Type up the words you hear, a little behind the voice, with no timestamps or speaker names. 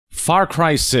Far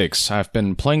Cry 6. I've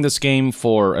been playing this game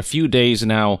for a few days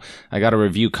now. I got a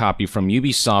review copy from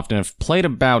Ubisoft and I've played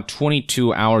about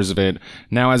 22 hours of it.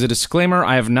 Now, as a disclaimer,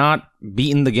 I have not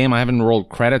beaten the game. I haven't rolled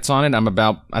credits on it. I'm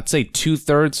about, I'd say,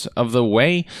 2/3 of the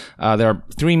way. There are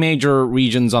 3 major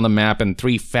regions on the map and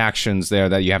 3 factions there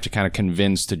that you have to kind of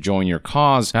convince to join your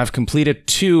cause. I've completed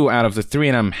 2 out of the 3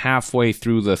 and I'm halfway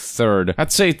through the 3rd.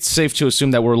 I'd say it's safe to assume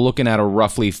that we're looking at a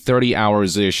roughly 30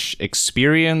 hours-ish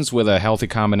experience with a healthy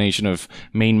combination of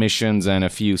main missions and a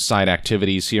few side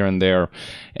activities here and there.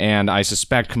 And I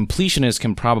suspect completionists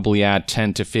can probably add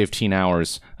 10 to 15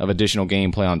 hours of additional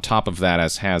gameplay on top of that,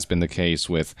 as has been the case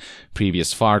with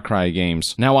previous Far Cry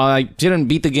games. Now, while I didn't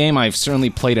beat the game, I've certainly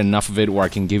played enough of it where I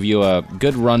can give you a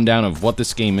good rundown of what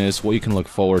this game is, what you can look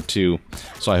forward to.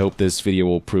 So I hope this video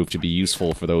will prove to be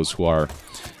useful for those who are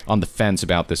on the fence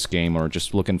about this game or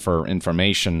just looking for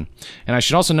information. And I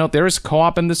should also note there is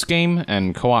co-op in this game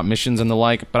and co-op missions and the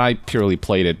like, but I purely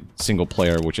played it single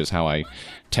player, which is how I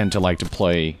tend to like to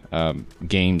play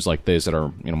games like this that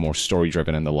are, you know, more story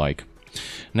driven and the like.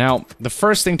 Now, the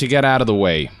first thing to get out of the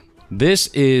way, this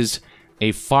is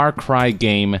a Far Cry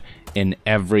game in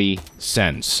every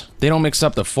sense. They don't mix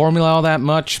up the formula all that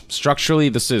much. Structurally,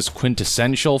 this is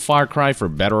quintessential Far Cry, for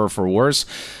better or for worse.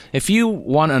 If you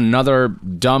want another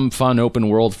dumb, fun,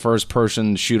 open-world,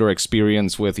 first-person shooter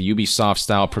experience with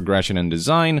Ubisoft-style progression and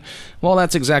design, well,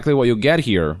 that's exactly what you'll get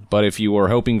here. But if you were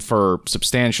hoping for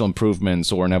substantial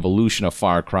improvements or an evolution of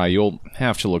Far Cry, you'll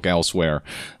have to look elsewhere.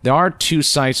 There are 2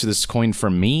 sides to this coin for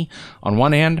me. On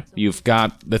one hand, you've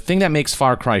got the thing that makes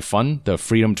Far Cry fun, the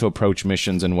freedom to approach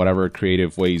missions in whatever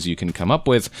creative ways you can come up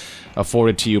with,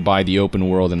 afforded to you by the open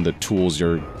world and the tools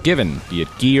you're given, be it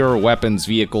gear, weapons,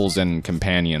 vehicles, and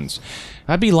companions.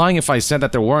 I'd be lying if I said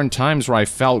that there weren't times where I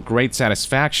felt great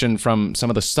satisfaction from some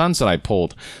of the stunts that I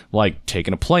pulled, like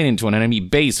taking a plane into an enemy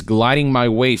base, gliding my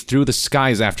way through the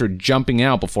skies after jumping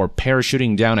out before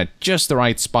parachuting down at just the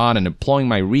right spot and deploying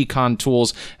my recon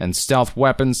tools and stealth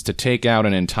weapons to take out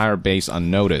an entire base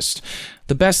unnoticed.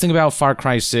 The best thing about Far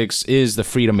Cry 6 is the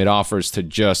freedom it offers to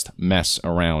just mess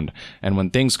around. And when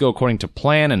things go according to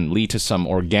plan and lead to some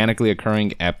organically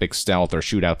occurring epic stealth or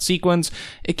shootout sequence,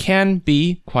 it can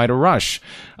be quite a rush.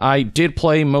 I did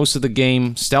play most of the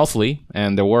game stealthily,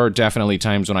 and there were definitely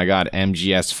times when I got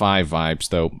MGS5 vibes,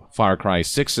 though Far Cry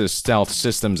 6's stealth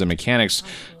systems and mechanics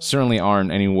certainly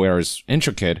aren't anywhere as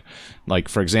intricate. Like,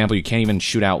 for example, you can't even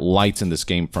shoot out lights in this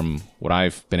game from what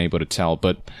I've been able to tell,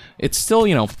 but it's still,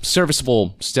 you know,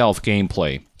 serviceable stealth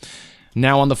gameplay.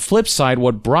 Now, on the flip side,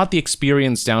 what brought the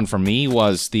experience down for me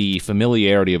was the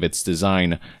familiarity of its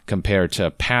design compared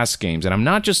to past games. And I'm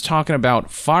not just talking about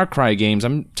Far Cry games,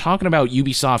 I'm talking about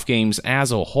Ubisoft games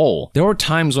as a whole. There were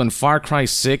times when Far Cry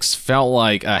 6 felt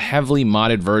like a heavily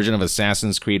modded version of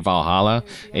Assassin's Creed Valhalla,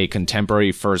 a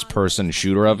contemporary first-person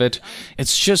shooter of it.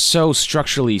 It's just so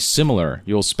structurally similar.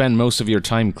 You'll spend most of your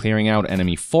time clearing out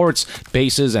enemy forts,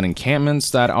 bases, and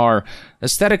encampments that are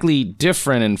aesthetically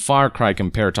different in Far Cry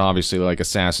compared to obviously like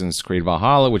Assassin's Creed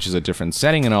Valhalla, which is a different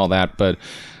setting and all that, but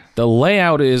the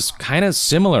layout is kind of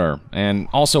similar. And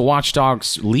also Watch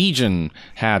Dogs Legion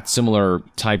had similar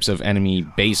types of enemy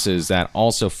bases that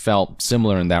also felt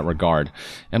similar in that regard.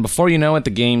 And before you know it, the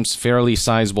game's fairly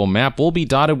sizable map will be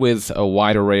dotted with a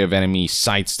wide array of enemy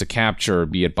sites to capture,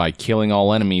 be it by killing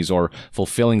all enemies or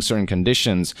fulfilling certain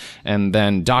conditions, and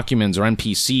then documents or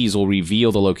NPCs will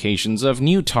reveal the locations of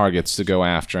new targets to go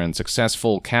after, and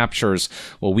successful captures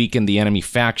will weaken the enemy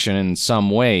faction in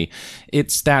some way.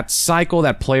 It's that cycle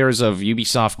that players of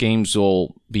Ubisoft games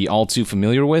will be all too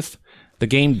familiar with. The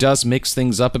game does mix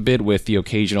things up a bit with the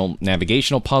occasional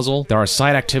navigational puzzle. There are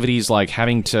side activities like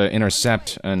having to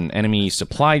intercept an enemy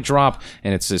supply drop,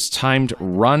 and it's this timed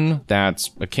run that's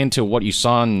akin to what you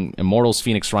saw in Immortals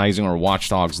Phoenix Rising or Watch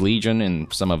Dogs Legion in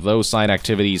some of those side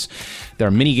activities. There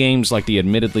are mini-games like the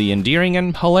admittedly endearing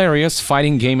and hilarious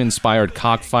fighting game-inspired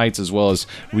cockfights, as well as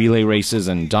relay races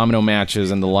and domino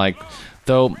matches and the like,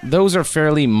 though those are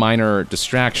fairly minor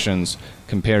distractions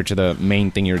compared to the main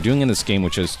thing you're doing in this game,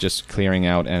 which is just clearing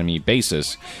out enemy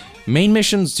bases. Main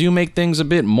missions do make things a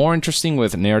bit more interesting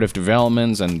with narrative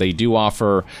developments, and they do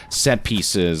offer set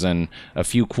pieces and a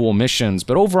few cool missions,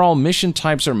 but overall mission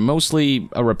types are mostly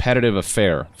a repetitive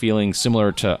affair, feeling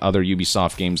similar to other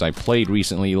Ubisoft games I played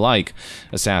recently like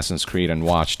Assassin's Creed and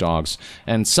Watch Dogs,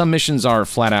 and some missions are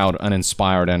flat out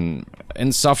uninspired and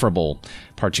insufferable.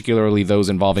 particularly those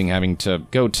involving having to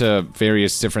go to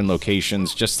various different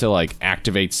locations just to like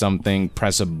activate something,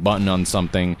 press a button on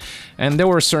something, and there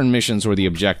were certain missions where the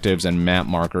objectives and map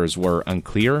markers were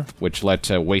unclear, which led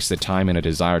to wasted time and a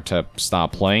desire to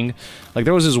stop playing. Like,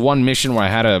 there was this one mission where I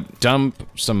had to dump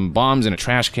some bombs in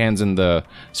trash cans in the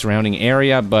surrounding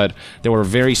area, but there were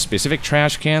very specific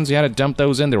trash cans you had to dump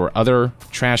those in. There were other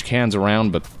trash cans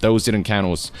around, but those didn't count.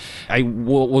 I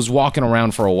was walking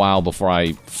around for a while before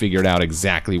I figured out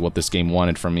exactly what this game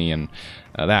wanted from me, and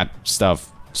that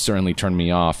stuff certainly turned me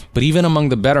off. But even among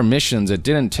the better missions, it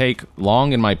didn't take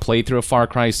long in my playthrough of Far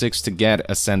Cry 6 to get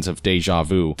a sense of deja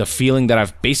vu. The feeling that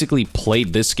I've basically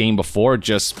played this game before,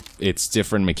 just its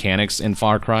different mechanics in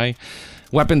Far Cry.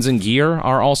 Weapons and gear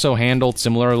are also handled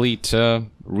similarly to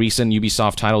recent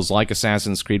Ubisoft titles like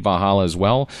Assassin's Creed Valhalla as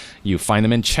well. You find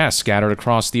them in chests scattered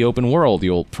across the open world.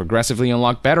 You'll progressively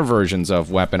unlock better versions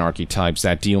of weapon archetypes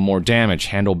that deal more damage,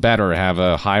 handle better, have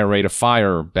a higher rate of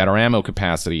fire, better ammo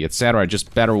capacity, etc.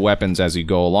 Just better weapons as you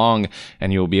go along,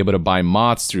 and you'll be able to buy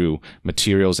mods through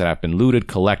materials that have been looted,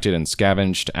 collected, and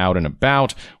scavenged out and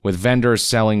about, with vendors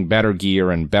selling better gear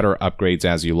and better upgrades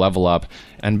as you level up,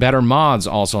 and better mods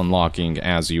also unlocking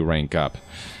as you rank up.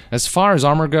 As far as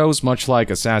armor goes, much like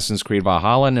Assassin's Creed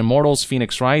Valhalla and Immortals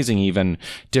Phoenix Rising even,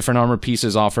 different armor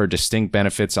pieces offer distinct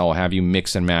benefits that will have you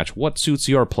mix and match what suits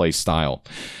your playstyle.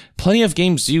 Plenty of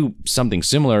games do something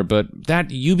similar, but that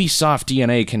Ubisoft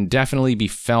DNA can definitely be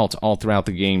felt all throughout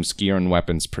the game's gear and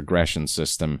weapons progression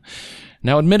system.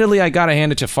 Now, admittedly, I gotta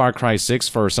hand it to Far Cry 6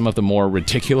 for some of the more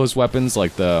ridiculous weapons,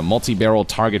 like the multi-barrel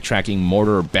target tracking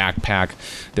mortar backpack.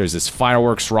 There's this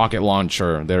fireworks rocket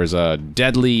launcher. There's a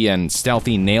deadly and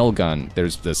stealthy nail gun.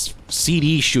 There's this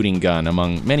CD shooting gun,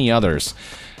 among many others.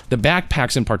 The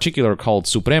backpacks in particular, called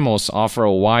Supremos, offer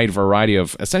a wide variety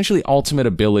of essentially ultimate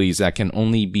abilities that can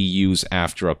only be used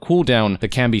after a cooldown that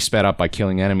can be sped up by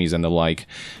killing enemies and the like.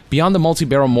 Beyond the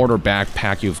multi-barrel mortar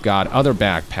backpack, you've got other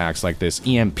backpacks like this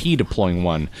EMP deploying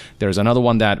one. There's another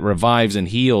one that revives and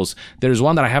heals. There's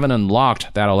one that I haven't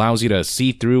unlocked that allows you to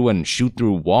see through and shoot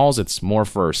through walls. It's more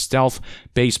for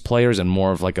stealth-based players and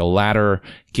more of like a ladder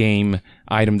game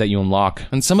item that you unlock.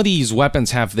 And some of these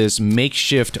weapons have this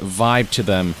makeshift vibe to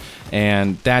them,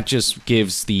 and that just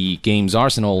gives the game's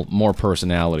arsenal more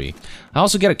personality. I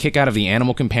also get a kick out of the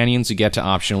animal companions you get to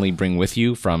optionally bring with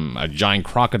you, from a giant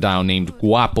crocodile named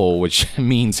Guapo, which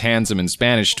means handsome in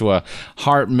Spanish, to a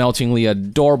heart-meltingly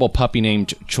adorable puppy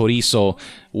named Chorizo,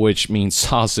 which means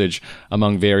sausage,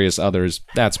 among various others.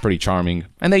 That's pretty charming.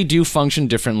 And they do function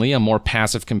differently. A more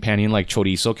passive companion like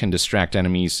Chorizo can distract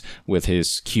enemies with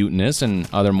his cuteness, and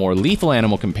other more lethal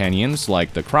animal companions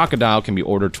like the crocodile can be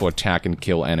ordered to attack and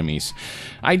kill enemies.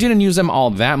 I didn't use them all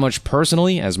that much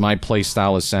personally, as my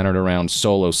playstyle is centered around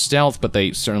solo stealth, but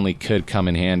they certainly could come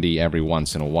in handy every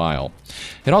once in a while.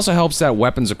 It also helps that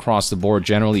weapons across the board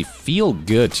generally feel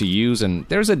good to use, and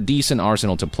there's a decent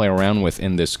arsenal to play around with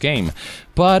in this game.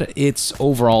 But it's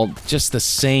overall just the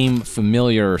same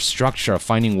familiar structure of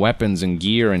finding weapons and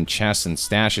gear and chests and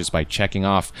stashes by checking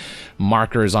off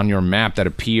markers on your map that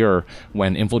appear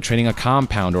when infiltrating a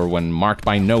compound, or when marked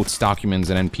by notes, documents,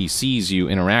 and NPCs you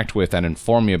interact with that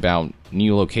inform you about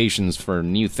new locations for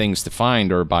new things to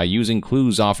find, or by using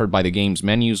clues offered by the game's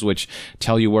menus which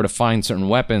tell you where to find certain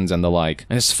weapons and the like.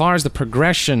 And as far as the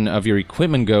progression of your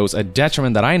equipment goes, a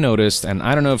detriment that I noticed, and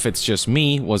I don't know if it's just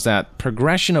me, was that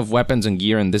progression of weapons and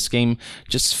gear in this game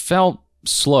just felt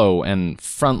slow and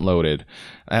front-loaded.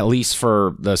 At least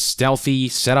for the stealthy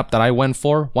setup that I went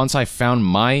for. Once I found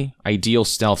my ideal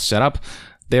stealth setup,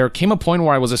 there came a point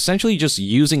where I was essentially just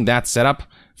using that setup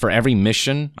for every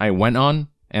mission I went on,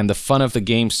 and the fun of the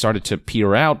game started to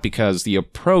peter out because the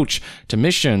approach to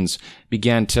missions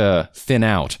began to thin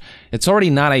out. It's already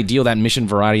not ideal that mission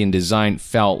variety and design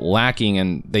felt lacking,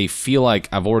 and they feel like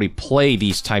I've already played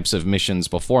these types of missions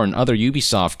before in other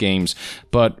Ubisoft games,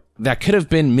 but that could have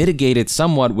been mitigated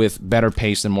somewhat with better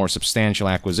pace and more substantial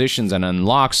acquisitions and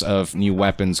unlocks of new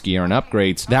weapons, gear, and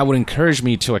upgrades. That would encourage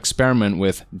me to experiment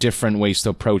with different ways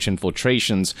to approach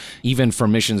infiltrations, even for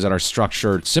missions that are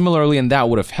structured similarly, and that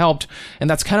would have helped. And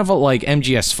that's kind of like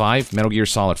MGS5, Metal Gear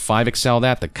Solid 5 excelled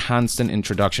at, the constant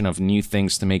introduction of new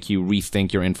things to make you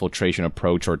rethink your infiltration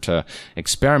approach or to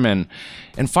experiment.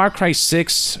 In Far Cry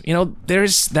 6, you know,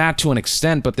 there's that to an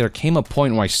extent, but there came a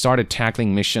point where I started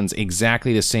tackling missions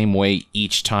exactly the same way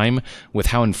each time, with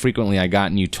how infrequently I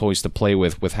got new toys to play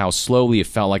with how slowly it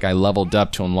felt like I leveled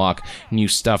up to unlock new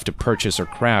stuff to purchase or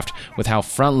craft, with how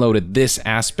front-loaded this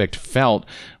aspect felt,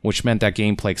 which meant that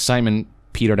gameplay excitement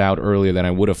petered out earlier than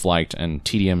I would have liked, and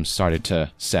tedium started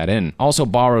to set in. Also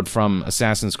borrowed from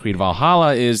Assassin's Creed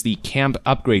Valhalla is the camp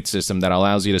upgrade system that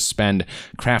allows you to spend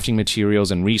crafting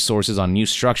materials and resources on new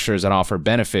structures that offer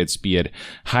benefits, be it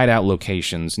hideout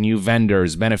locations, new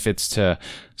vendors, benefits to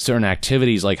certain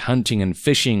activities like hunting and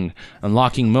fishing,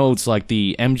 unlocking modes like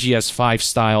the MGS5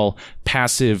 style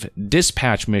passive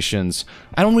dispatch missions.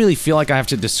 I don't really feel like I have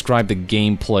to describe the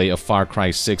gameplay of Far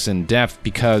Cry 6 in depth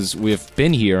because we've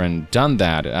been here and done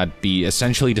that. I'd be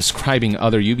essentially describing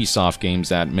other Ubisoft games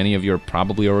that many of you are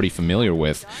probably already familiar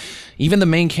with. Even the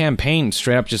main campaign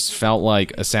straight up just felt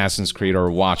like Assassin's Creed or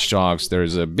Watch Dogs.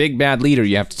 There's a big bad leader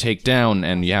you have to take down,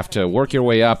 and you have to work your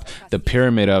way up the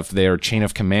pyramid of their chain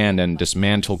of command and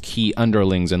dismantle key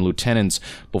underlings and lieutenants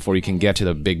before you can get to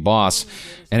the big boss.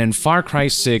 And in Far Cry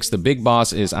 6, the big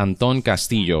boss is Anton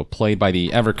Castillo, played by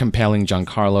the ever-compelling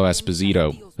Giancarlo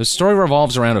Esposito. The story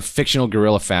revolves around a fictional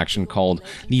guerrilla faction called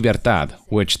Libertad,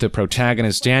 which the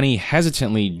protagonist Danny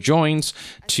hesitantly joins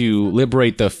to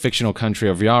liberate the fictional country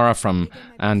of Yara from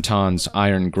Anton's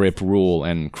iron grip rule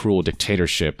and cruel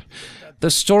dictatorship. The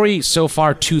story, so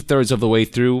far 2/3 of the way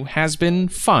through, has been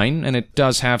fine, and it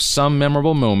does have some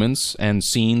memorable moments and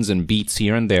scenes and beats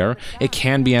here and there. It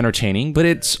can be entertaining, but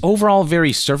it's overall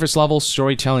very surface-level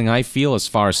storytelling, I feel, as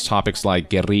far as topics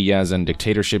like guerrillas and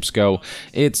dictatorships go.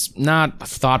 It's not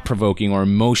thought-provoking or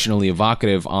emotionally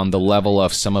evocative on the level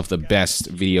of some of the best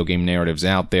video game narratives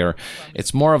out there.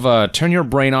 It's more of a turn your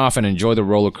brain off and enjoy the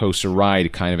roller coaster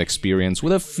ride kind of experience,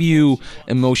 with a few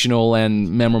emotional and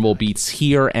memorable beats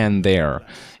here and there.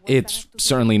 It's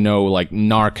certainly no, like,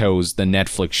 Narcos, the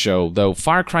Netflix show, though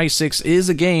Far Cry 6 is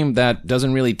a game that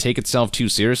doesn't really take itself too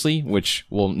seriously, which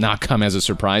will not come as a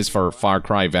surprise for Far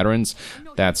Cry veterans.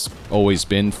 That's always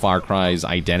been Far Cry's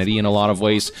identity in a lot of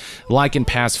ways. Like in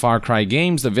past Far Cry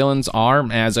games, the villains are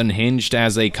as unhinged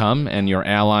as they come, and your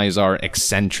allies are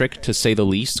eccentric, to say the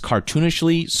least,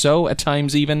 cartoonishly so at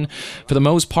times even. For the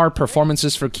most part,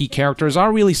 performances for key characters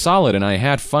are really solid, and I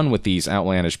had fun with these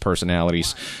outlandish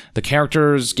personalities. The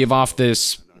characters give off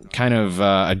this kind of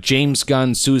a James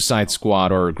Gunn Suicide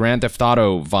Squad or Grand Theft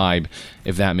Auto vibe,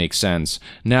 if that makes sense.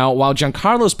 Now, while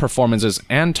Giancarlo's performance as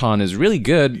Anton is really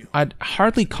good, I'd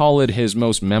hardly call it his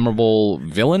most memorable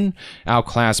villain,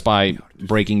 outclassed by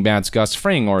Breaking Bad's Gus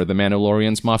Fring or The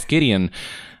Mandalorian's Moff Gideon.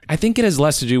 I think it has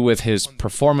less to do with his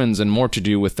performance and more to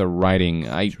do with the writing.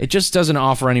 It just doesn't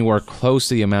offer anywhere close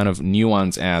to the amount of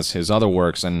nuance as his other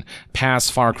works, and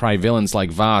past Far Cry villains like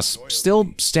Vaas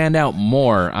still stand out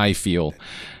more, I feel.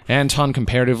 Anton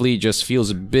comparatively just feels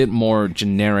a bit more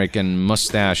generic and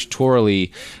mustache-twirly,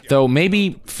 though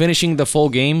maybe finishing the full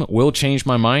game will change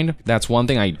my mind. That's one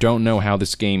thing. I don't know how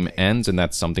this game ends, and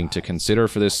that's something to consider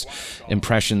for this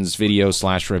impressions video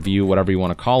 / review, whatever you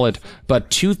want to call it. But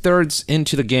 2/3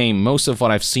 into the game, most of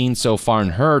what I've seen so far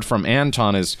and heard from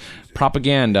Anton is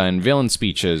propaganda and villain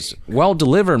speeches. Well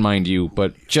delivered, mind you,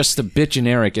 but just a bit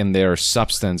generic in their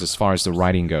substance as far as the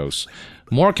writing goes.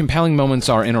 More compelling moments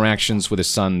are interactions with his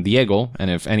son, Diego, and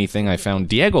if anything, I found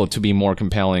Diego to be more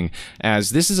compelling, as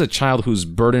this is a child who's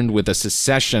burdened with the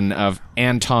secession of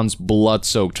Anton's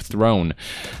blood-soaked throne.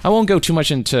 I won't go too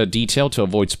much into detail to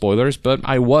avoid spoilers, but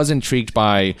I was intrigued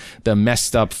by the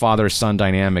messed-up father-son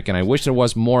dynamic, and I wish there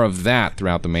was more of that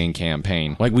throughout the main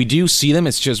campaign. Like, we do see them,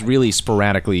 it's just really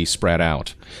sporadically spread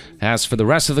out. As for the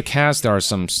rest of the cast, there are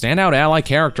some standout ally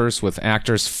characters, with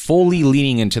actors fully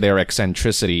leaning into their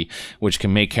eccentricity, which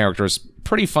can make characters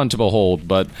pretty fun to behold,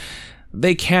 but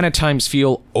they can at times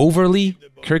feel overly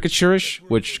caricaturish,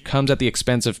 which comes at the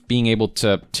expense of being able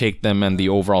to take them and the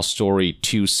overall story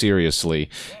too seriously.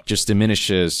 Just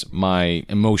diminishes my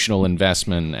emotional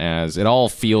investment, as it all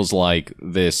feels like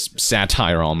this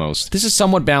satire almost. This is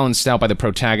somewhat balanced out by the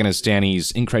protagonist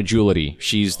Danny's incredulity.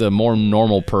 She's the more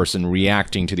normal person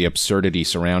reacting to the absurdity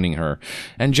surrounding her.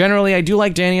 And generally, I do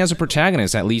like Danny as a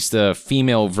protagonist, at least the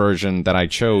female version that I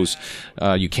chose.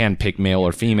 You can pick male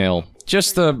or female.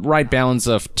 Just the right balance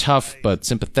of tough but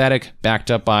sympathetic,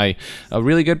 backed up by a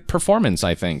really good performance,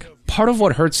 I think. Part of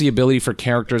what hurts the ability for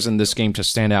characters in this game to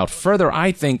stand out further,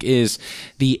 I think, is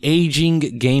the aging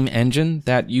game engine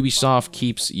that Ubisoft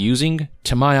keeps using.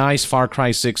 To my eyes, Far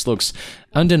Cry 6 looks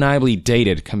undeniably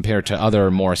dated compared to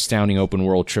other more astounding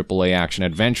open-world AAA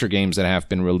action-adventure games that have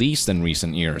been released in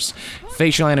recent years.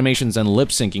 Facial animations and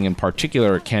lip-syncing in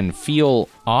particular can feel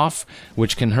off,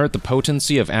 which can hurt the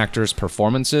potency of actors'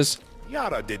 performances.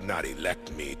 Yara did not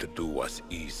elect me to do what's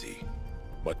easy,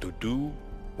 but to do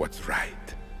what's right.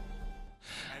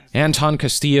 Anton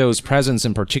Castillo's presence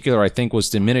in particular, I think, was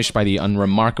diminished by the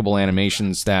unremarkable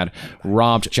animations that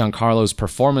robbed Giancarlo's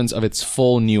performance of its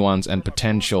full nuance and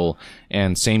potential.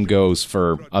 and same goes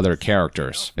for other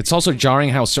characters. It's also jarring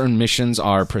how certain missions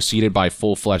are preceded by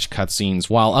full-fledged cutscenes,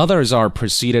 while others are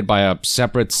preceded by a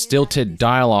separate stilted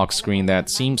dialogue screen that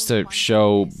seems to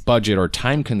show budget or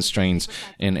time constraints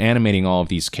in animating all of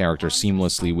these characters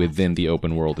seamlessly within the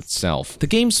open world itself. The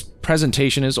game's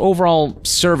presentation is overall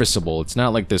serviceable. It's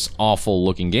not like this awful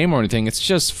looking game or anything, it's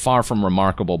just far from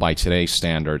remarkable by today's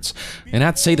standards. And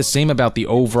I'd say the same about the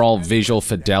overall visual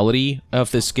fidelity of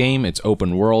this game. It's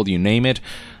open world, you name it.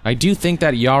 I do think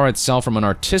that Yara itself, from an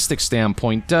artistic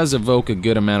standpoint, does evoke a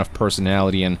good amount of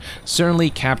personality and certainly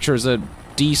captures a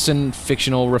decent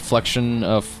fictional reflection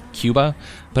of Cuba,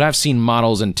 but I've seen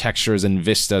models and textures and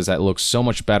vistas that look so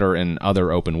much better in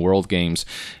other open world games,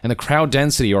 and the crowd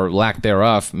density, or lack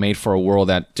thereof, made for a world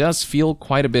that does feel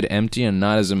quite a bit empty and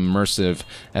not as immersive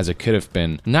as it could have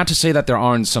been. Not to say that there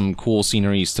aren't some cool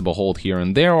sceneries to behold here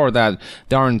and there, or that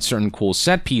there aren't certain cool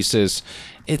set pieces.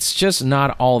 It's just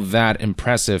not all that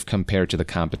impressive compared to the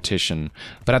competition.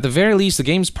 But at the very least, the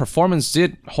game's performance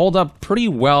did hold up pretty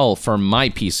well for my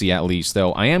PC at least,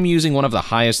 though I am using one of the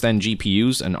highest end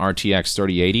GPUs, an RTX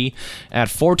 3080. At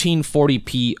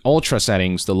 1440p ultra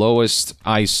settings, the lowest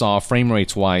I saw frame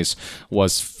rates wise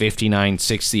was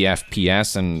 5960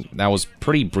 FPS, and that was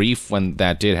pretty brief when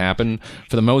that did happen.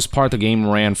 For the most part, the game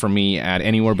ran for me at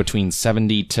anywhere between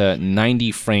 70 to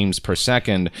 90 frames per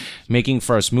second, making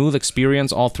for a smooth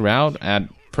experience all throughout at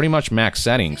pretty much max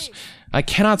settings. I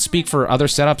cannot speak for other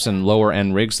setups and lower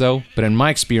end rigs though, but in my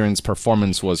experience,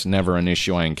 performance was never an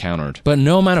issue I encountered. But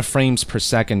no amount of frames per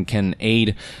second can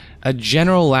aid a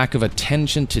general lack of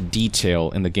attention to detail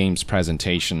in the game's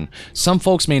presentation. Some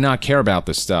folks may not care about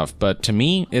this stuff, but to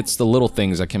me, it's the little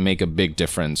things that can make a big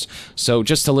difference. So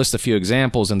just to list a few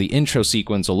examples, in the intro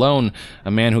sequence alone, a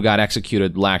man who got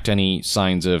executed lacked any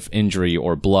signs of injury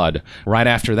or blood. Right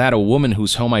after that, a woman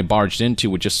whose home I barged into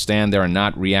would just stand there and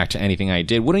not react to anything I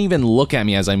did, wouldn't even look at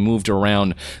me as I moved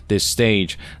around this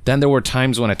stage. Then there were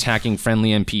times when attacking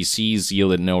friendly NPCs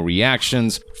yielded no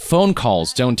reactions. Phone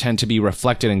calls don't tend to be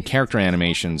reflected in character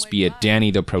animations, be it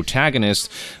Danny the protagonist,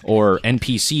 or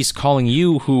NPCs calling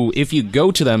you who, if you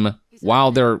go to them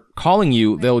while they're calling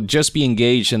you, they'll just be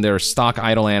engaged in their stock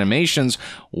idle animations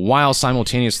while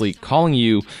simultaneously calling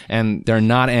you, and they're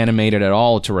not animated at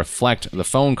all to reflect the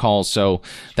phone calls, so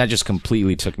that just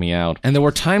completely took me out. And there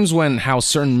were times when how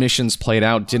certain missions played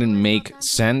out didn't make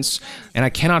sense, and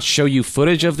I cannot show you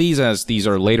footage of these as these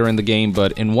are later in the game,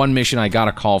 but in one mission I got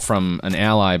a call from an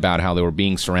ally about how they were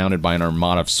being surrounded by an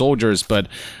armada of soldiers, but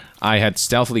I had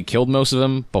stealthily killed most of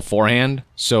them beforehand,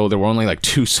 so there were only like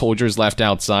 2 soldiers left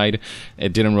outside.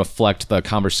 It didn't reflect the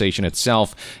conversation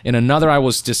itself. In another, I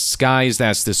was disguised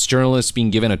as this journalist being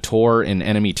given a tour in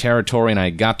enemy territory, and I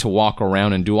got to walk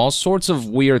around and do all sorts of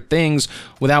weird things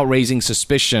without raising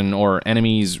suspicion or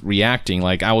enemies reacting.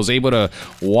 Like, I was able to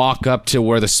walk up to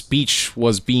where the speech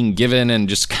was being given and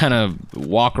just kind of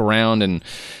walk around, and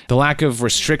the lack of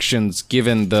restrictions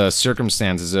given the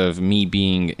circumstances of me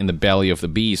being in the belly of the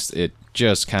beast, it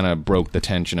just kind of broke the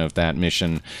tension of that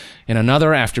mission. In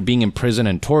another, after being imprisoned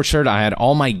and tortured, I had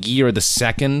all my gear the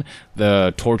second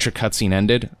the torture cutscene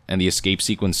ended and the escape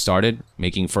sequence started,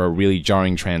 making for a really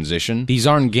jarring transition. These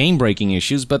aren't game-breaking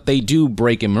issues, but they do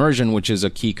break immersion, which is a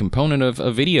key component of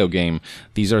a video game.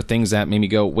 These are things that made me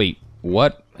go, wait,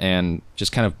 what? And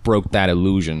just kind of broke that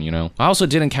illusion, you know? I also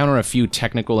did encounter a few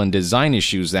technical and design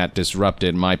issues that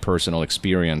disrupted my personal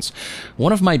experience.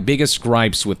 One of my biggest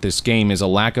gripes with this game is a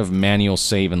lack of manual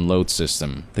save and load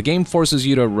system. The game forces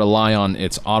you to rely on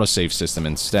its autosave system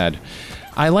instead.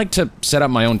 I like to set up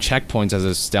my own checkpoints as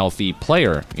a stealthy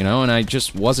player, you know, and I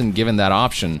just wasn't given that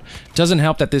option. It doesn't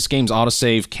help that this game's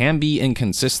autosave can be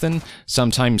inconsistent,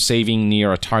 sometimes saving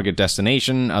near a target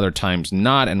destination, other times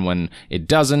not, and when it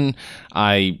doesn't,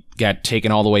 I get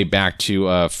taken all the way back to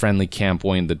a friendly camp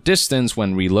way in the distance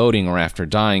when reloading or after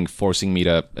dying, forcing me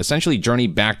to essentially journey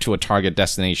back to a target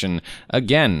destination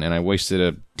again, and I wasted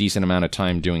a decent amount of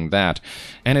time doing that.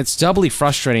 And it's doubly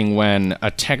frustrating when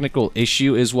a technical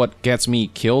issue is what gets me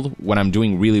killed when I'm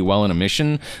doing really well in a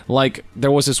mission. Like,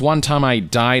 there was this one time I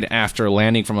died after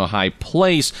landing from a high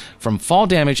place from fall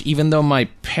damage even though my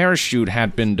parachute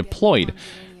had been deployed.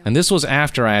 And this was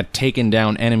after I had taken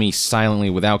down enemies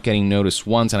silently without getting noticed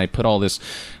once, and I put all this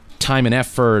time and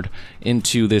effort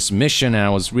into this mission, and I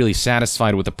was really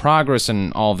satisfied with the progress,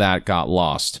 and all that got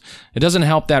lost. It doesn't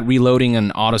help that reloading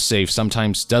an autosave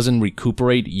sometimes doesn't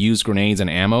recuperate used grenades and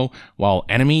ammo, while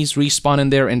enemies respawn in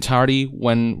their entirety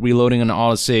when reloading an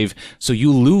autosave, so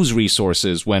you lose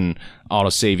resources when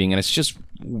autosaving, and it's just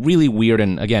really weird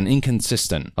and, again,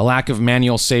 inconsistent. A lack of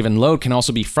manual save and load can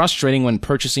also be frustrating when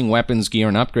purchasing weapons, gear,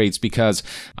 and upgrades because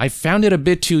I found it a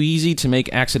bit too easy to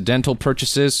make accidental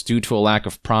purchases due to a lack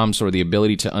of prompts or the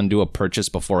ability to undo a purchase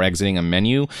before exiting a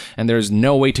menu, and there's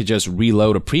no way to just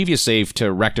reload a previous save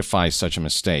to rectify such a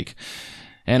mistake.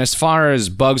 And as far as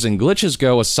bugs and glitches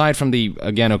go, aside from the,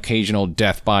 again, occasional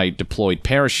death by deployed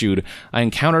parachute, I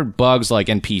encountered bugs like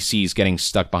NPCs getting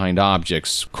stuck behind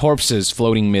objects, corpses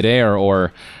floating midair,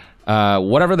 or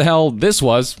whatever the hell this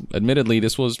was. Admittedly,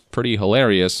 this was pretty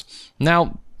hilarious.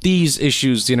 Now, these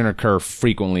issues didn't occur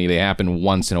frequently, they happened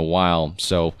once in a while,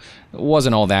 so it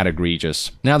wasn't all that egregious.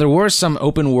 Now, there were some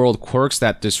open-world quirks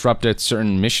that disrupted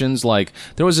certain missions, like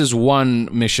there was this one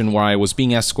mission where I was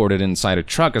being escorted inside a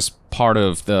truck as part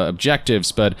of the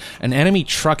objectives, but an enemy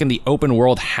truck in the open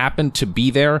world happened to be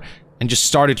there and just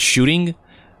started shooting,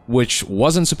 which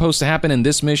wasn't supposed to happen in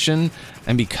this mission,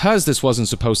 and because this wasn't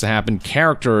supposed to happen,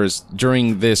 characters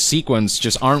during this sequence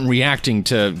just aren't reacting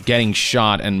to getting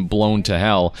shot and blown to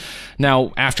hell.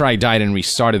 Now, after I died and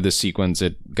restarted this sequence,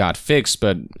 it got fixed,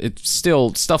 but it's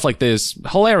still stuff like this,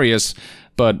 hilarious,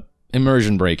 but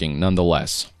immersion breaking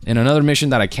nonetheless. In another mission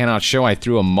that I cannot show, I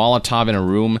threw a Molotov in a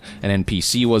room an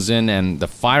NPC was in, and the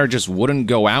fire just wouldn't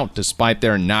go out despite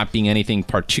there not being anything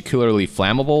particularly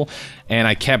flammable, and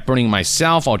I kept burning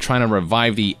myself while trying to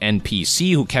revive the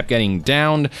NPC who kept getting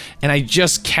downed, and I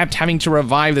just kept having to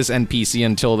revive this NPC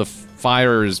until the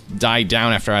fires died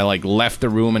down after I left the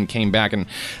room and came back, and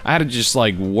I had to just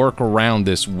work around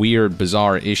this weird,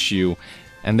 bizarre issue,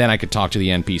 and then I could talk to the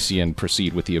NPC and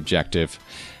proceed with the objective.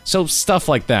 So stuff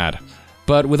like that.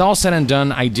 But with all said and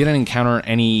done, I didn't encounter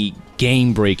any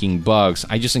game-breaking bugs.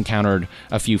 I just encountered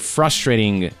a few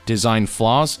frustrating design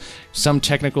flaws, some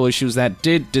technical issues that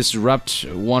did disrupt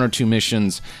one or two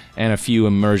missions, and a few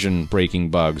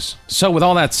immersion-breaking bugs. So with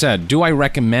all that said, do I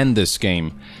recommend this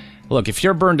game? Look, if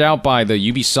you're burned out by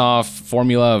the Ubisoft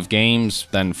formula of games,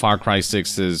 then Far Cry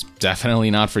 6 is definitely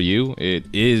not for you. It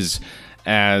is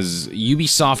as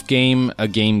Ubisoft game a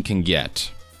game can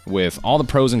get, with all the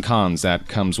pros and cons that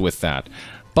comes with that.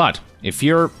 But if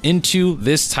you're into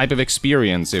this type of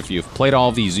experience, if you've played all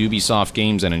of these Ubisoft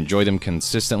games and enjoy them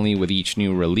consistently with each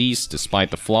new release, despite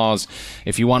the flaws,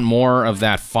 if you want more of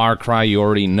that Far Cry you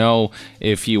already know,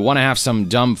 if you want to have some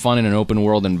dumb fun in an open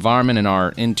world environment and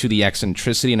are into the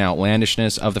eccentricity and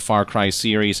outlandishness of the Far Cry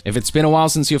series, if it's been a while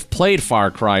since you've played Far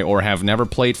Cry or have never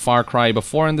played Far Cry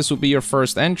before and this would be your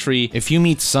first entry, if you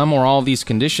meet some or all of these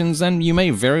conditions, then you may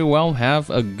very well have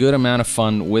a good amount of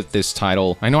fun with this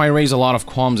title. I know I raise a lot of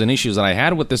qualms and issues that I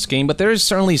had with this game, but there is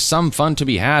certainly some fun to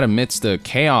be had amidst the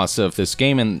chaos of this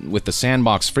game and with the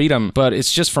sandbox freedom, but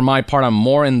it's just for my part, I'm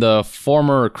more in the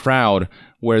former crowd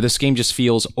where this game just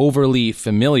feels overly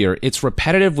familiar. It's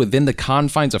repetitive within the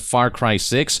confines of Far Cry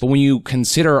 6, but when you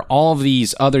consider all of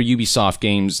these other Ubisoft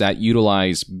games that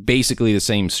utilize basically the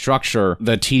same structure,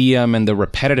 the tedium and the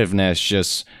repetitiveness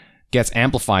just gets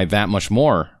amplified that much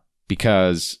more,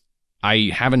 because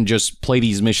I haven't just played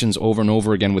these missions over and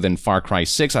over again within Far Cry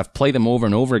 6, I've played them over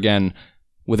and over again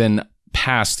within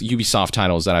past Ubisoft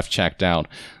titles that I've checked out.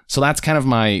 So that's kind of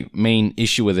my main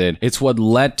issue with it. It's what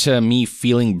led to me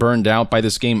feeling burned out by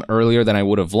this game earlier than I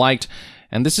would have liked,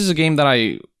 and this is a game that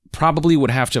I probably would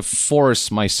have to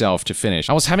force myself to finish.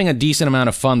 I was having a decent amount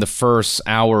of fun the first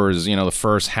hours, the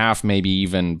first half maybe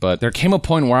even, but there came a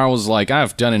point where I was like,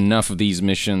 I've done enough of these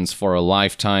missions for a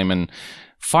lifetime, and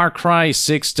Far Cry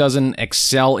 6 doesn't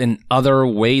excel in other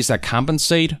ways that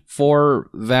compensate for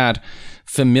that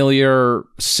familiar,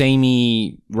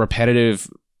 samey, repetitive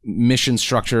mission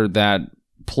structure that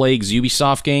plagues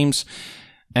Ubisoft games.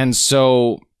 And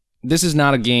so this is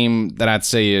not a game that I'd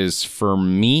say is for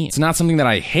me. It's not something that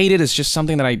I hated, it's just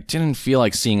something that I didn't feel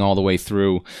like seeing all the way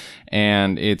through.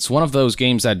 And it's one of those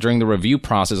games that during the review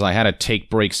process I had to take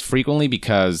breaks frequently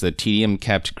because the tedium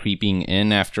kept creeping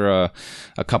in after a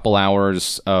couple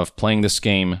hours of playing this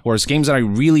game. Whereas games that I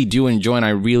really do enjoy and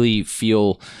I really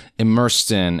feel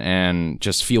immersed in and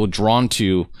just feel drawn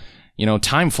to,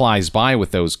 time flies by with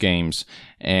those games.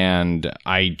 And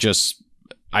I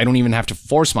don't even have to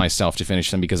force myself to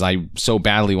finish them because I so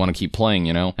badly want to keep playing,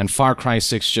 And Far Cry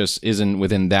 6 just isn't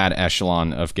within that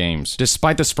echelon of games.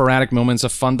 Despite the sporadic moments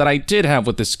of fun that I did have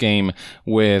with this game,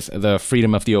 with the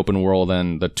freedom of the open world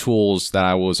and the tools that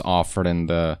I was offered and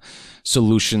the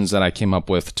solutions that I came up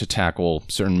with to tackle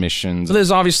certain missions. This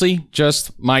is obviously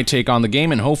just my take on the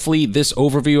game, and hopefully this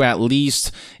overview at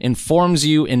least informs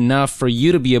you enough for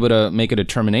you to be able to make a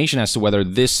determination as to whether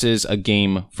this is a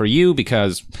game for you,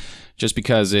 because just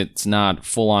because it's not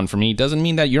full on for me doesn't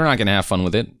mean that you're not going to have fun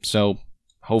with it. So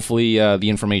hopefully the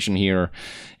information here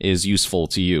is useful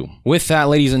to you. With that,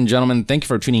 ladies and gentlemen, thank you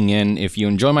for tuning in. If you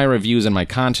enjoy my reviews and my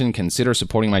content, consider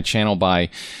supporting my channel by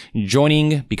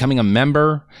becoming a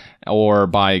member, or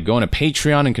by going to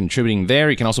Patreon and contributing there.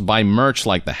 You can also buy merch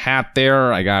like the hat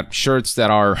there. I got shirts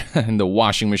that are in the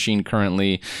washing machine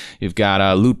currently. You've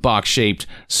got loot box shaped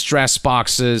stress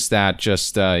boxes that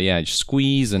just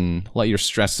squeeze and let your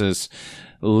stresses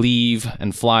leave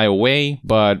and fly away.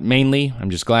 But mainly,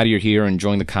 I'm just glad you're here,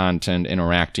 enjoying the content,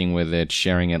 interacting with it,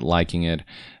 sharing it, liking it,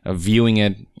 viewing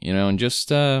it, and just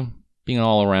being an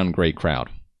all-around great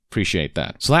crowd. Appreciate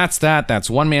that. So that's that. That's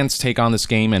one man's take on this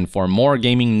game, and for more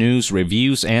gaming news,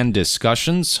 reviews, and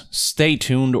discussions, stay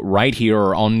tuned right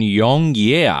here on Young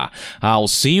Yeah. I'll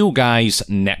see you guys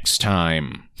next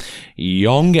time.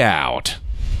 Young out.